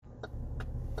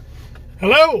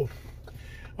Hello.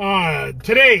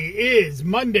 Today is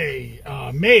Monday,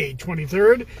 May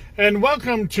 23rd, and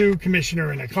welcome to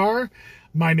Commissioner in a Car.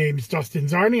 My name is Dustin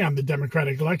Zarni. I'm the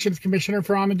Democratic Elections Commissioner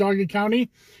for Onondaga County.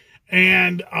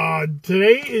 And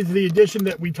today is the edition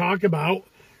that we talk about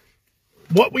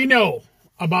what we know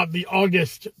about the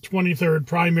August 23rd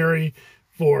primary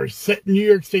for New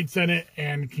York State Senate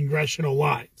and Congressional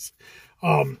lines.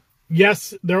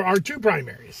 Yes, there are two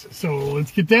primaries, so let's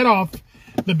get that off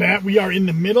the bat. We are in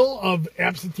the middle of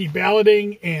absentee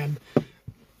balloting and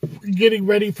getting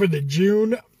ready for the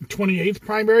June 28th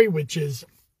primary, which is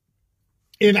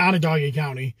in Onondaga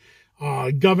County.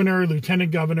 Governor,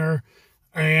 lieutenant governor,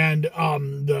 and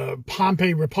the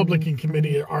Pompey Republican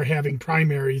Committee are having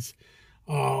primaries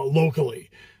locally.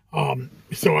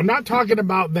 So I'm not talking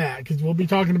about that, because we'll be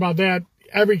talking about that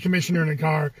every commissioner in a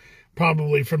car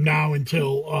probably from now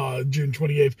until June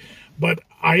 28th. But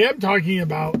I am talking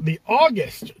about the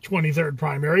August 23rd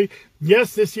primary.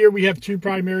 Yes, this year we have two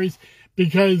primaries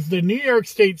because the New York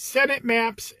State Senate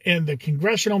maps and the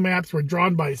congressional maps were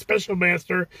drawn by a special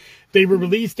master. They were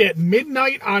released at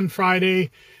midnight on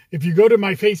Friday. If you go to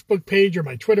my Facebook page or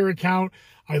my Twitter account,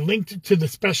 I linked to the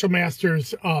special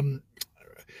master's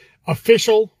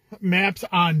official maps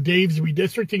on Dave's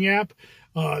Redistricting app.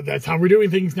 That's how we're doing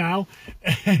things now.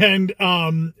 And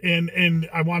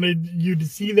I wanted you to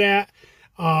see that,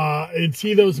 and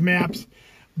see those maps,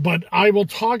 but I will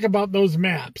talk about those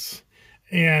maps.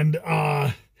 And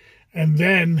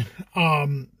then,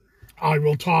 I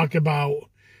will talk about,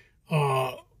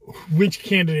 which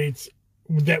candidates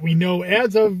that we know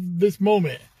as of this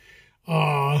moment,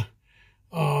 what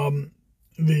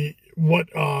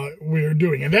we're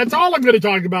doing. And that's all I'm going to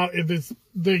talk about in this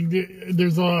thing.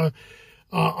 There's a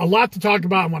lot to talk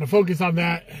about. I want to focus on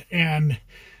that. And,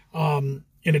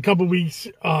 in a couple weeks,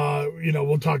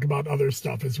 we'll talk about other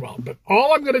stuff as well. But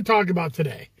all I'm going to talk about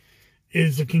today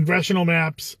is the congressional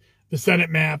maps, the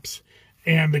Senate maps,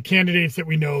 and the candidates that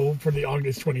we know for the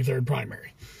August 23rd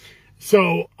primary.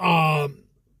 So,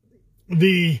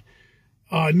 the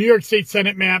New York State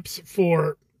Senate maps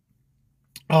for,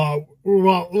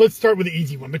 well, let's start with the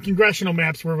easy one. The congressional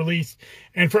maps were released.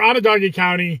 And for Onondaga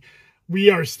County, we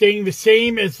are staying the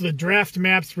same as the draft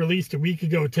maps released a week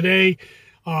ago today,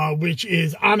 which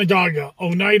is Onondaga,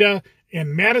 Oneida,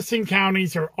 and Madison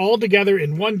counties are all together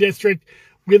in one district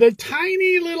with a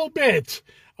tiny little bit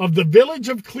of the village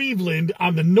of Cleveland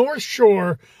on the north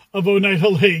shore of Oneida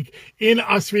Lake in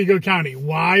Oswego County.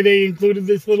 Why they included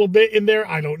this little bit in there,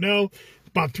 I don't know.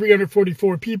 About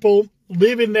 344 people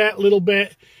live in that little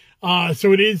bit.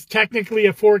 So it is technically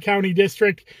a 4-county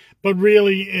district, but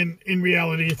really, in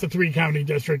reality, it's a 3-county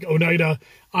district: Oneida,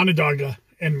 Onondaga,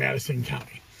 and Madison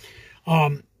County.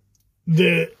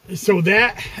 So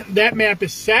that map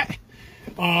is set.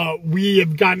 We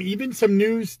have gotten even some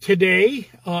news today,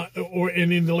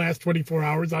 and in the last 24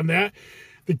 hours on that.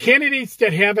 The candidates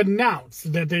that have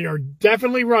announced that they are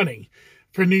definitely running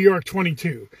for New York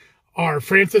 22 are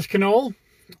Francis Knoll,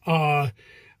 Sarah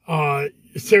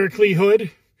Clee Hood,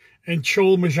 and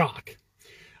Joel Majok.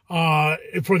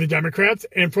 For the Democrats,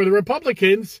 and for the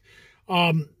Republicans,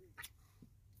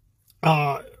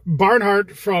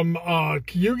 Barnhart from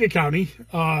Cayuga County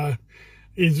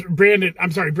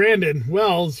Brandon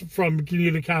Wells from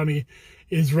Cayuga County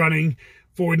is running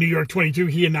for New York 22.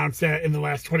 He announced that in the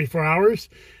last 24 hours.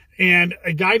 And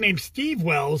a guy named Steve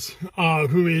Wells,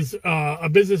 who is a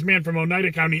businessman from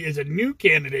Oneida County, is a new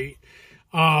candidate,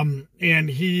 and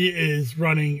he is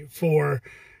running for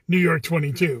New York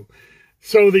 22.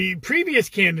 So the previous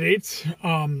candidates,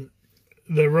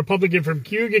 the Republican from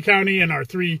Cayuga County and our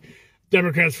 3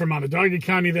 Democrats from Onondaga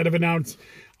County that have announced,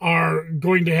 are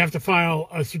going to have to file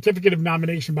a certificate of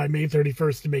nomination by May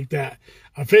 31st to make that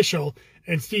official.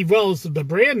 And Steve Wells, the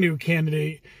brand new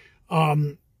candidate,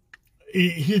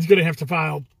 he's going to have to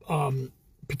file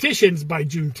petitions by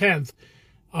June 10th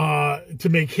to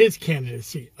make his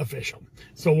candidacy official.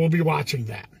 So we'll be watching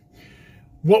that.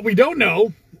 What we don't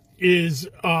know is,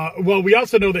 we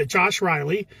also know that Josh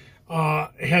Riley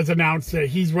has announced that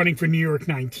he's running for New York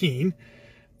 19.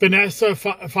 Vanessa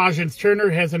Fajans-Turner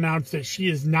has announced that she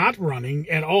is not running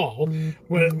at all,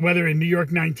 whether in New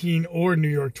York 19 or New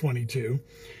York 22.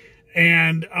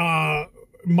 And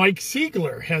Mike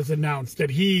Siegler has announced that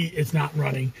he is not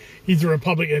running. He's a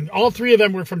Republican. All 3 of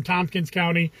them were from Tompkins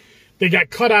County. They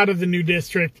got cut out of the new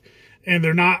district, and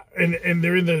they're not, and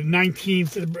they're in the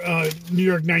 19th, New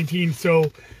York 19.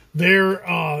 So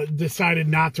they're decided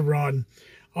not to run.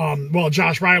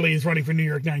 Josh Riley is running for New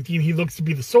York 19. He looks to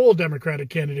be the sole Democratic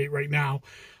candidate right now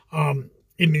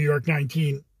in New York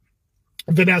 19.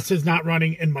 Vanessa is not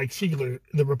running, and Mike Siegler,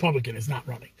 the Republican, is not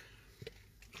running.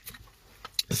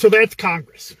 So that's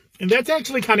Congress. And that's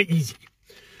actually kind of easy.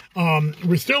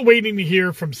 We're still waiting to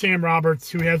hear from Sam Roberts,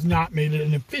 who has not made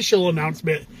an official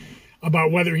announcement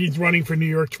about whether he's running for New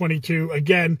York 22.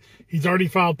 Again, he's already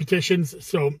filed petitions,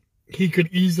 so he could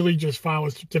easily just file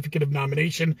a certificate of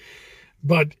nomination.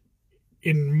 But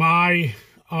in my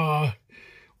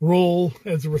role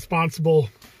as a responsible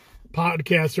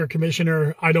podcaster,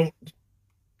 commissioner, I don't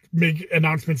make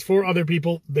announcements for other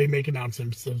people. They make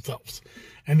announcements themselves.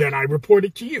 And then I report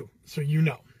it to you, so you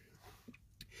know.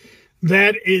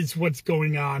 That is what's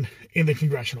going on in the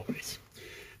congressional race.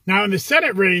 Now, in the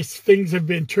Senate race, things have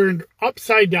been turned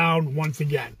upside down once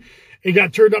again. It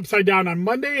got turned upside down on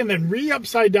Monday and then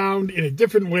upside down in a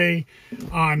different way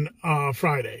on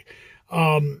Friday.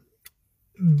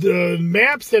 The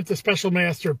maps that the special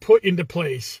master put into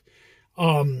place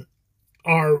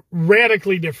are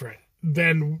radically different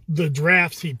than the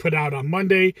drafts he put out on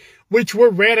Monday, which were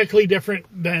radically different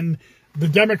than the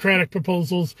Democratic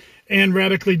proposals and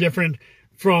radically different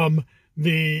from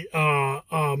the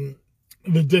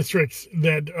districts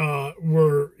that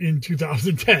were in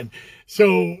 2010.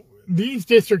 So these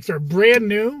districts are brand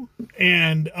new,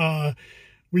 and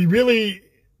we really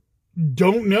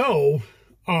don't know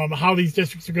how these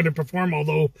districts are going to perform,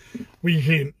 although we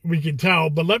can tell.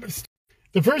 But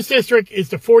the first district is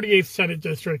the 48th Senate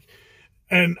District,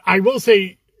 and I will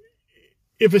say,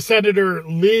 if a senator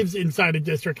lives inside a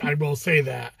district, I will say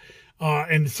that.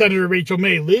 And Senator Rachel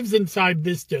May lives inside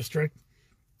this district.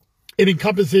 It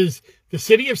encompasses the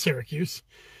city of Syracuse,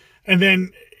 and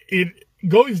then it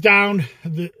goes down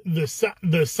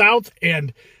the south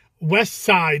and west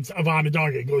sides of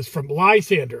Onondaga. It goes from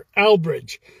Lysander,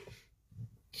 Elbridge,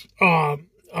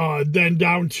 then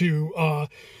down to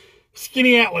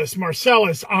Skaneateles,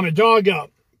 Marcellus, Onondaga,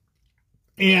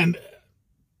 and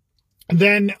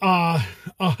then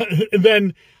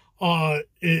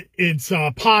it's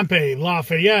Pompey,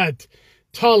 Lafayette,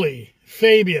 Tully,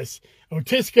 Fabius,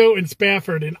 Otisco, and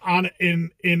Spafford in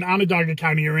Onondaga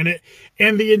County are in it,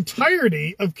 and the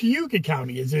entirety of Cayuga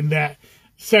County is in that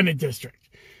Senate district.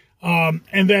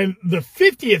 And then the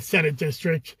 50th Senate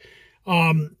district,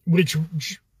 which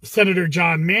Senator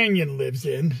John Mannion lives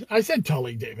in. I said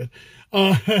Tully, David.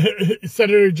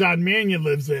 Senator John Mannion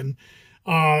lives in.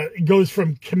 Goes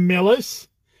from Camillus,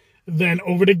 then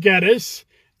over to Geddes,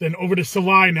 then over to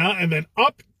Salina, and then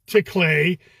up to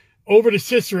Clay, over to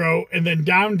Cicero, and then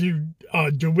down to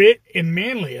DeWitt and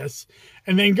Manlius,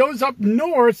 and then goes up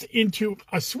north into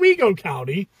Oswego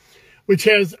County, which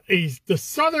has the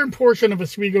southern portion of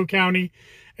Oswego County,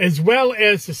 as well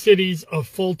as the cities of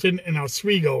Fulton and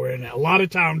Oswego are in it. A lot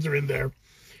of towns are in there.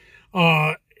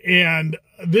 And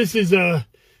this is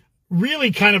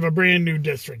really kind of a brand new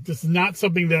district. This is not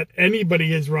something that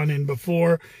anybody has run in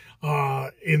before.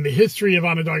 In the history of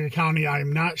Onondaga County, I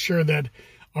am not sure that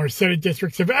our Senate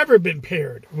districts have ever been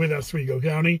paired with Oswego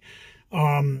County.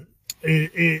 I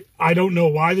don't know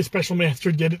why the special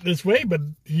master did it this way, but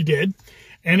he did.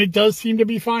 And it does seem to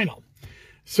be final.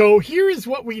 So here is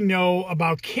what we know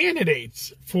about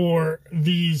candidates for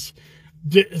these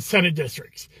Senate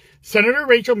districts. Senator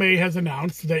Rachel May has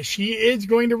announced that she is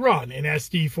going to run in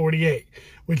SD 48,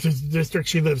 which is the district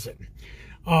she lives in.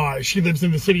 She lives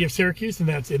in the city of Syracuse, and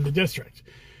that's in the district.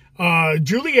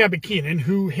 Julie Abbott Keenan,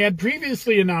 who had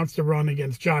previously announced a run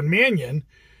against John Mannion,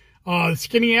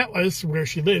 Skaneateles, where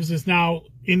she lives, is now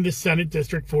in the Senate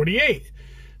District 48.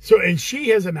 And she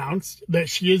has announced that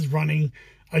she is running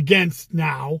against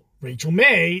now Rachel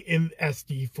May in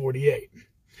SD 48.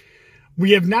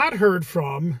 We have not heard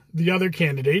from the other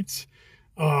candidates,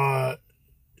 John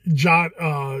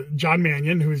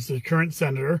Mannion, who's the current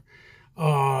senator,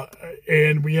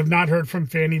 and we have not heard from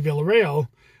Fannie Villarreal,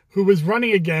 who was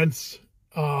running against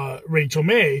Rachel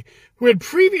May, who had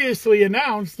previously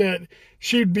announced that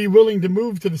she'd be willing to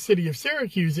move to the city of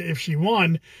Syracuse if she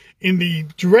won in the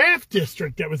draft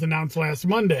district that was announced last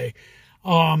Monday,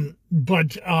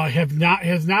 but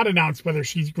has not announced whether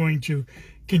she's going to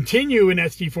continue in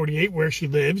SD 48 where she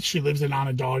lives. She lives in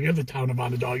Onondaga, the town of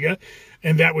Onondaga,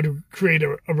 and that would create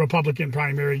a Republican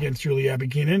primary against Julie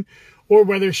Abbott Keenan, or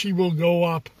whether she will go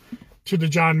up to the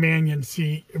John Mannion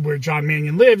seat where John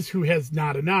Mannion lives, who has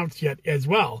not announced yet as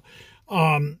well.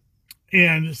 And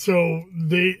so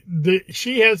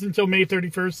she has until May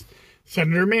 31st.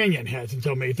 Senator Mannion has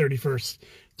until May 31st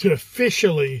to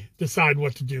officially decide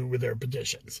what to do with their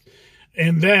petitions.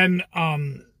 And then,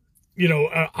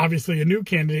 obviously a new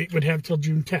candidate would have till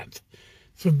June 10th.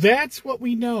 So that's what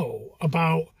we know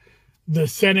about the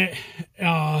Senate,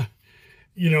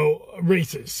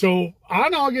 races. So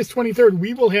on August 23rd,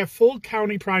 we will have full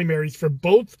county primaries for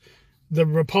both the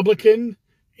Republican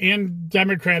and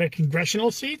Democratic congressional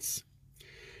seats.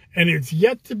 And it's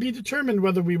yet to be determined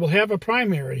whether we will have a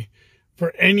primary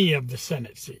for any of the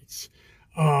Senate seats.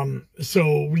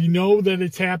 So we know that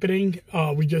it's happening.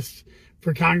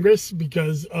 For Congress,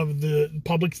 because of the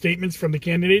public statements from the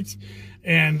candidates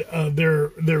and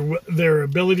their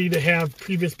ability to have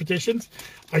previous petitions.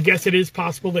 I guess it is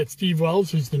possible that Steve Wells,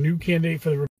 who's the new candidate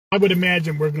for I would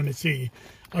imagine we're going to see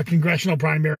a congressional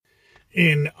primary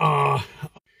in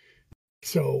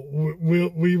so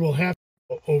we will have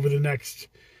over the next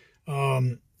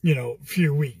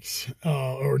few weeks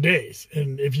or days.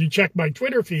 And if you check my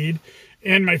Twitter feed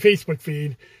and my Facebook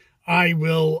feed, I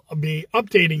will be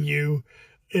updating you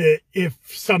if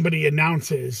somebody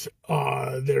announces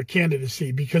their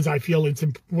candidacy, because I feel it's,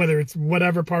 whether it's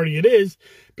whatever party it is,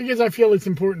 because I feel it's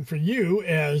important for you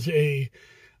as a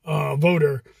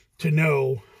voter to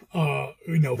know,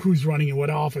 who's running in what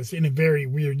office in a very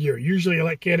weird year. Usually I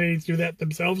let candidates do that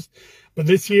themselves, but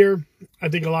this year I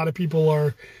think a lot of people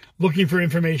are looking for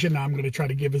information. I'm going to try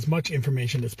to give as much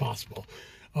information as possible.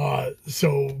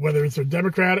 So whether it's a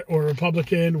Democrat or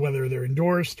Republican, whether they're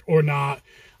endorsed or not,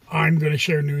 I'm going to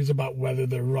share news about whether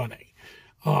they're running.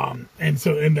 And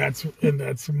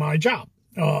that's my job.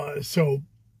 And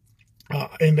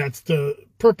that's the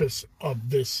purpose of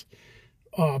this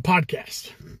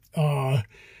podcast.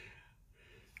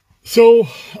 So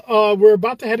we're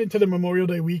about to head into the Memorial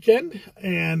Day weekend,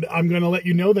 and I'm going to let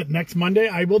you know that next Monday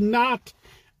I will not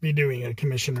be doing a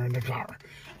Commissioner in the Car.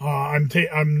 I'm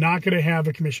not going to have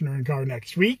a Commissioner in the Car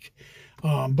next week,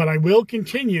 but I will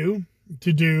continue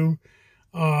to do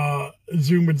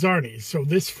Zoom with Zarni. So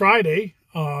this Friday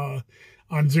on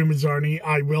Zoom with Zarni,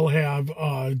 I will have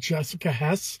Jessica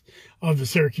Hess of the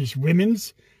Syracuse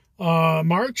Women's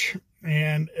March.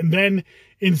 And then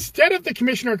instead of the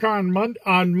Commissioner Car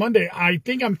on Monday, I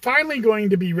think I'm finally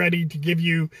going to be ready to give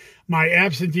you my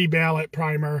absentee ballot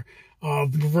primer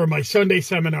for my Sunday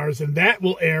seminars, and that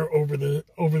will air over the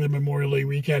Memorial Day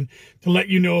weekend to let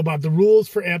you know about the rules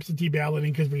for absentee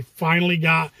balloting, because we finally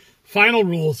got final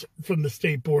rules from the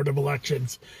State Board of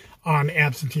Elections on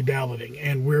absentee balloting,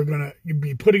 and we're going to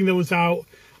be putting those out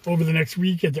over the next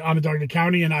week at the Onondaga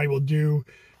County, and I will do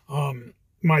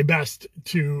my best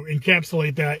to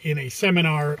encapsulate that in a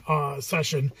seminar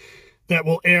session that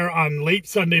will air on late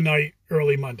Sunday night,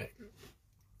 early Monday.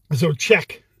 So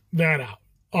check that out.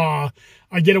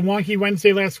 I did a wonky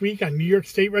Wednesday last week on New York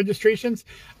State registrations.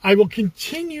 I will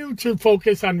continue to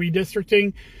focus on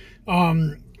redistricting.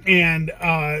 And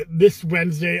this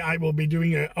Wednesday, I will be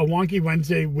doing a wonky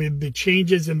Wednesday with the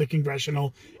changes in the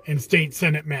congressional and state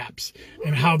Senate maps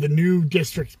and how the new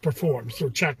districts perform. So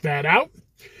check that out.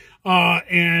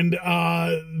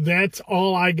 That's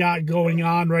all I got going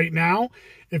on right now.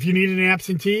 If you need an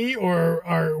absentee or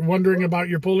are wondering about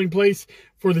your polling place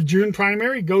for the June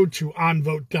primary, go to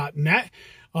onvote.net.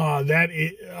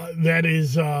 That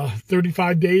is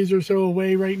 35 days or so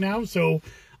away right now. So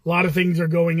a lot of things are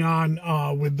going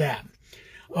on with that.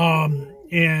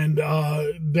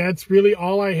 That's really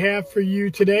all I have for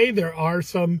you today. There are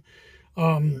some,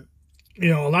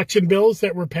 election bills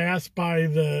that were passed by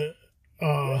the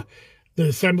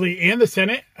Assembly and the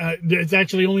Senate. There's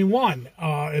actually only one,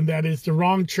 and that is the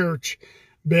Wrong Church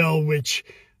bill, which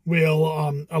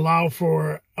will allow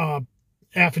for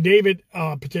affidavit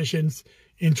petitions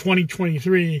in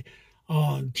 2023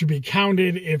 to be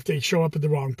counted if they show up at the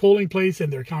wrong polling place,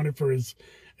 and they're counted for as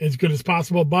good as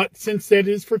possible. But since that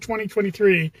is for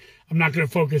 2023, I'm not going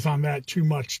to focus on that too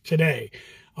much today.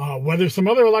 Whether some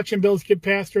other election bills get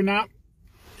passed or not,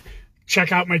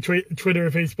 check out my Twitter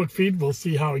and Facebook feed. We'll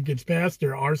see how it gets passed.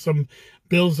 There are some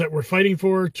bills that we're fighting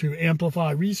for to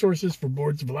amplify resources for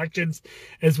boards of elections,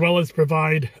 as well as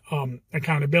provide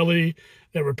accountability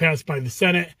that were passed by the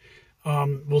Senate.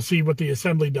 We'll see what the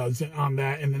Assembly does on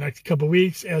that in the next couple of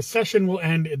weeks, as session will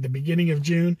end at the beginning of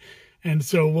June. And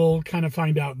so we'll kind of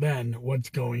find out then what's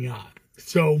going on.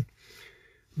 So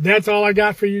that's all I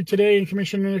got for you today in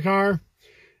Commissioner in the Car.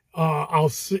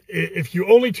 If you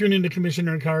only tune into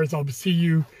Commissioner in Cars, I'll see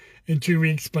you in 2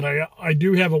 weeks. But I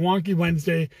do have a wonky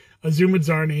Wednesday, a Zoom with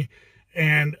Zarni,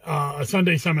 and a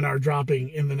Sunday seminar dropping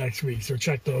in the next week. So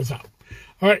check those out.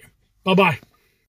 All right. Bye-bye.